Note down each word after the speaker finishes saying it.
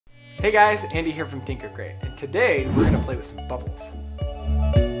Hey guys, Andy here from Tinker Crate, and today we're going to play with some bubbles.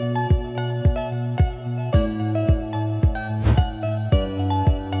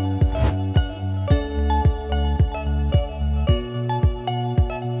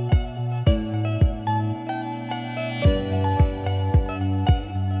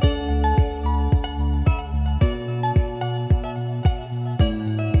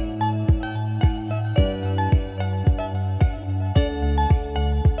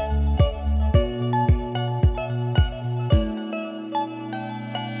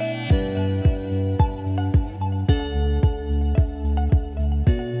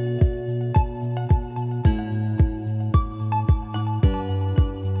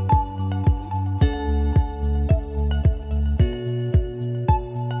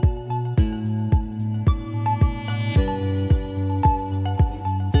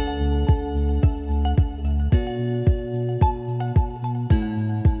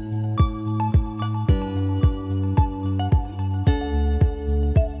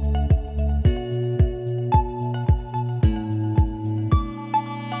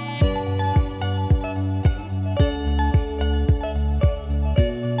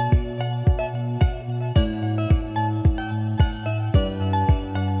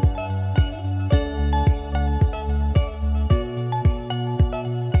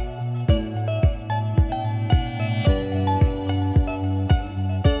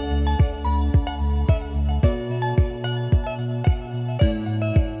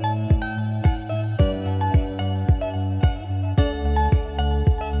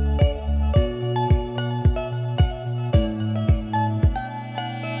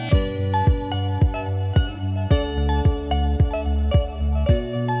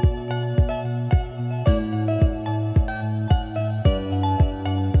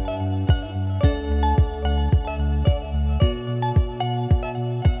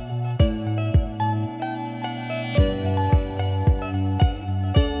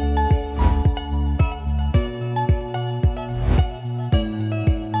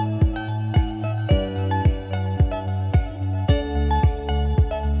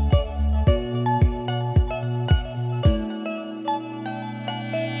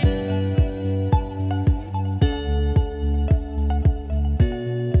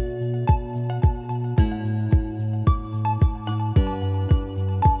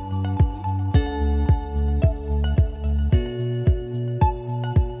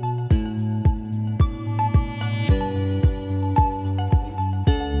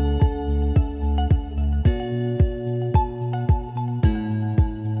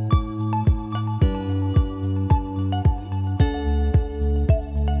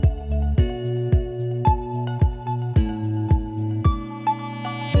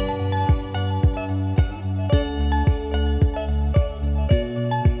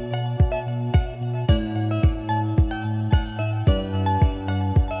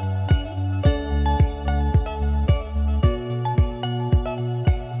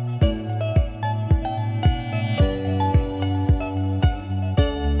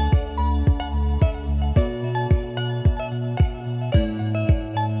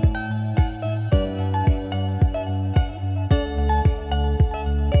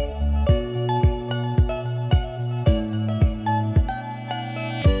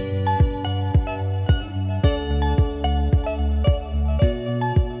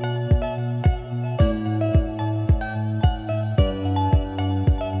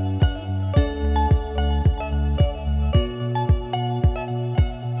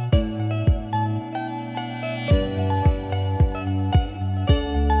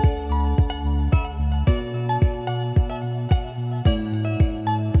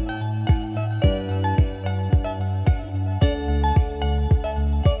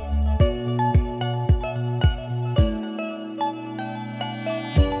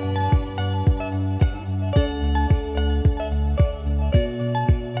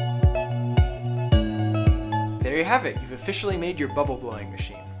 There you have it, you've officially made your bubble blowing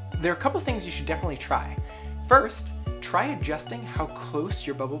machine. There are a couple things you should definitely try. First, try adjusting how close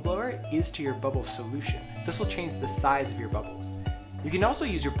your bubble blower is to your bubble solution. This will change the size of your bubbles. You can also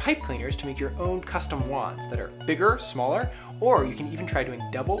use your pipe cleaners to make your own custom wands that are bigger, smaller, or you can even try doing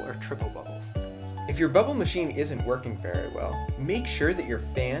double or triple bubbles. If your bubble machine isn't working very well, make sure that your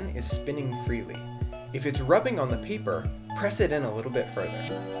fan is spinning freely. If it's rubbing on the paper, press it in a little bit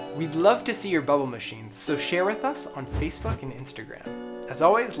further. We'd love to see your bubble machines, so share with us on Facebook and Instagram. As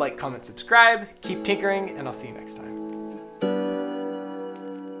always, like, comment, subscribe, keep tinkering, and I'll see you next time.